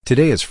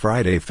Today is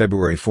Friday,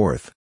 February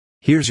 4th.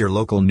 Here's your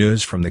local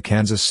news from the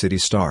Kansas City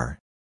Star.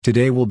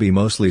 Today will be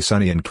mostly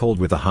sunny and cold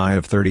with a high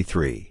of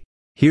 33.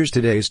 Here's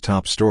today's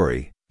top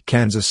story.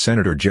 Kansas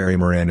Senator Jerry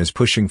Moran is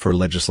pushing for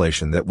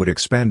legislation that would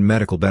expand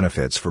medical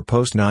benefits for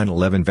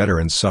post-9/11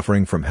 veterans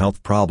suffering from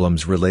health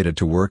problems related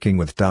to working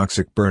with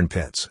toxic burn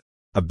pits.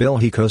 A bill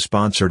he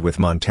co-sponsored with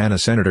Montana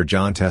Senator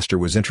Jon Tester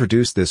was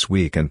introduced this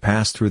week and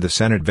passed through the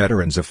Senate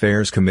Veterans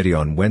Affairs Committee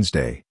on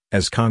Wednesday,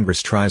 as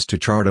Congress tries to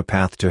chart a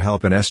path to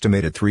help an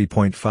estimated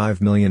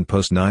 3.5 million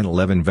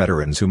post-9/11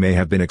 veterans who may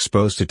have been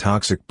exposed to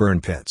toxic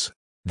burn pits.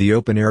 The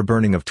open-air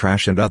burning of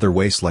trash and other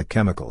waste like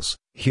chemicals,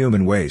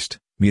 human waste,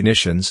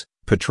 munitions,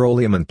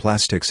 petroleum and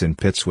plastics in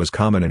pits was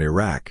common in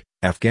Iraq,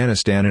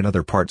 Afghanistan and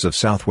other parts of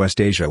Southwest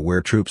Asia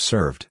where troops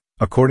served,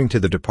 according to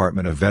the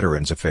Department of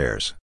Veterans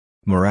Affairs.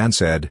 Moran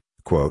said,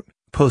 quote,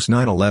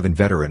 "Post-9/11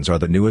 veterans are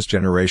the newest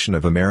generation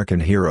of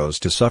American heroes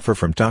to suffer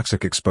from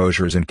toxic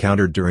exposures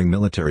encountered during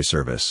military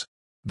service.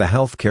 The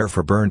Health Care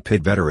for Burn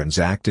Pit Veterans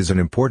Act is an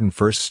important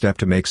first step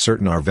to make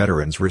certain our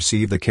veterans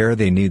receive the care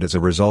they need as a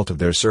result of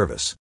their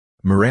service."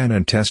 Moran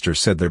and Tester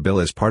said their bill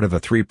is part of a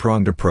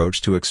three-pronged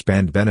approach to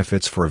expand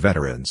benefits for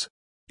veterans.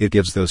 It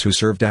gives those who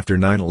served after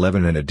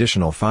 9/11 an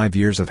additional 5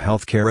 years of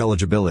health care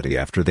eligibility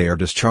after they are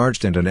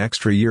discharged and an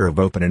extra year of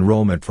open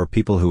enrollment for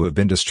people who have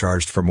been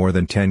discharged for more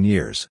than 10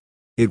 years.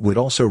 It would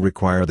also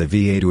require the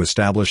VA to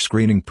establish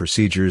screening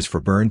procedures for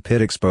burn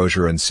pit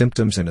exposure and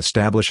symptoms and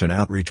establish an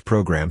outreach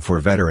program for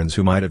veterans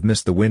who might have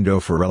missed the window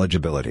for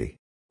eligibility.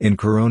 In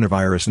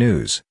coronavirus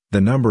news, the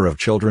number of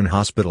children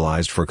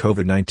hospitalized for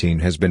COVID-19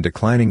 has been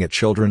declining at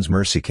Children's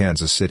Mercy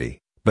Kansas City,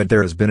 but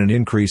there has been an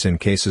increase in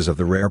cases of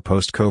the rare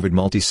post-COVID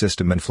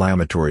multisystem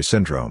inflammatory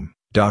syndrome,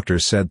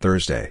 doctors said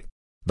Thursday.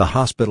 The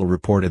hospital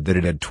reported that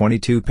it had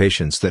 22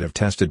 patients that have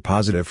tested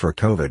positive for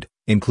COVID,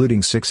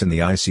 including 6 in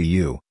the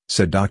ICU,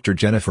 said Dr.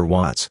 Jennifer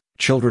Watts,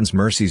 Children's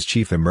Mercy's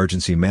Chief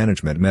Emergency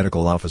Management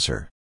Medical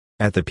Officer.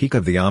 At the peak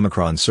of the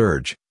Omicron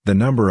surge, the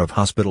number of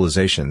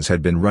hospitalizations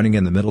had been running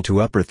in the middle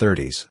to upper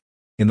 30s.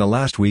 In the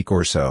last week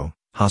or so,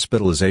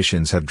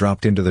 hospitalizations have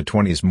dropped into the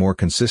 20s more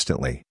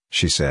consistently,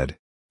 she said.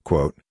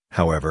 Quote,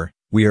 "However,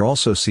 we are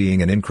also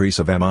seeing an increase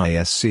of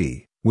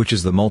MISC, which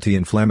is the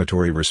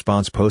multi-inflammatory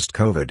response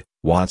post-COVID,"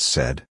 Watts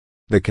said.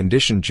 "The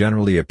condition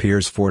generally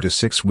appears 4 to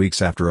 6 weeks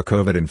after a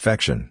COVID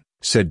infection,"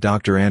 said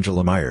Dr.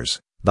 Angela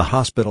Myers, the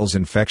hospital's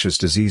infectious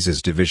diseases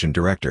division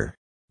director.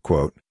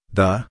 Quote,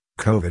 "The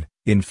COVID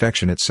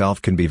infection itself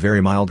can be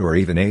very mild or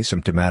even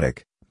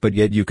asymptomatic, but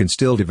yet you can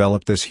still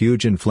develop this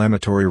huge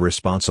inflammatory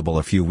responsible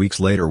a few weeks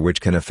later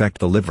which can affect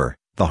the liver,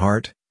 the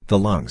heart, the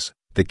lungs,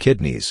 the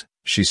kidneys,"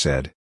 she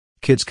said.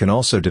 Kids can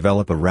also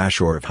develop a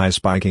rash or have high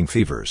spiking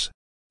fevers.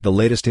 The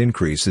latest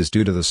increase is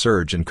due to the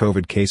surge in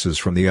COVID cases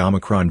from the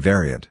Omicron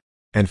variant.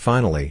 And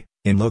finally,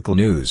 in local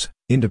news,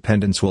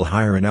 independents will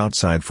hire an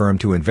outside firm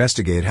to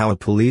investigate how a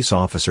police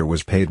officer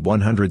was paid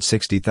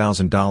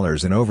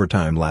 $160,000 in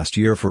overtime last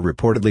year for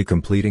reportedly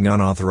completing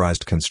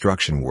unauthorized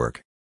construction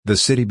work. The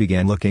city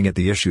began looking at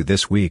the issue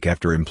this week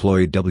after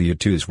employee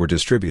W-2s were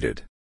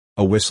distributed.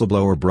 A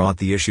whistleblower brought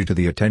the issue to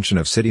the attention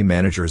of city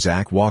manager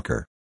Zach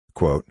Walker.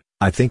 Quote,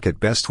 "I think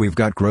at best we've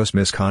got gross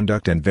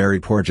misconduct and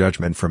very poor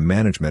judgment from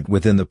management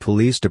within the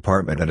police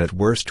department and at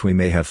worst we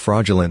may have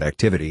fraudulent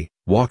activity,"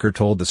 Walker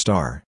told the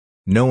Star.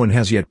 No one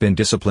has yet been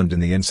disciplined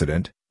in the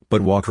incident,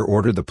 but Walker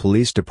ordered the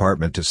police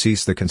department to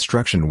cease the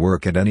construction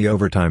work and any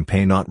overtime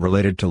pay not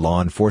related to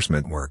law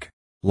enforcement work.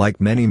 Like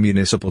many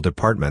municipal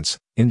departments,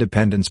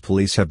 Independence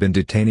Police have been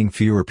detaining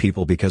fewer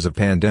people because of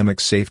pandemic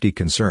safety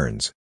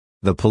concerns.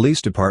 The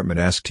police department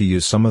asked to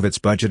use some of its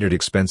budgeted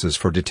expenses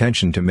for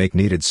detention to make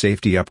needed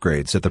safety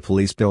upgrades at the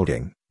police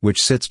building,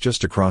 which sits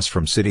just across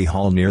from City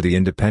Hall near the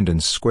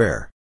Independence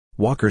Square.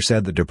 Walker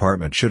said the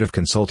department should have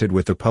consulted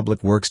with the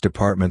Public Works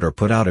Department or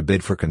put out a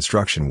bid for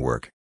construction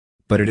work.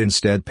 But it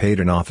instead paid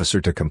an officer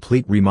to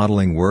complete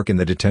remodeling work in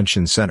the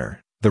detention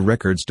center, the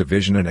records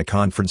division and a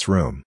conference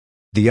room.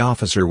 The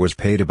officer was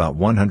paid about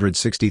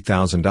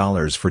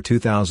 $160,000 for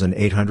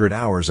 2,800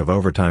 hours of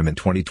overtime in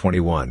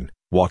 2021,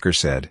 Walker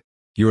said.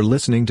 You're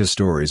listening to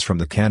stories from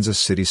the Kansas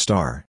City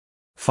Star.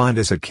 Find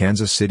us at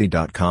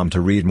kansascity.com to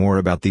read more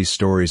about these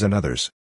stories and others.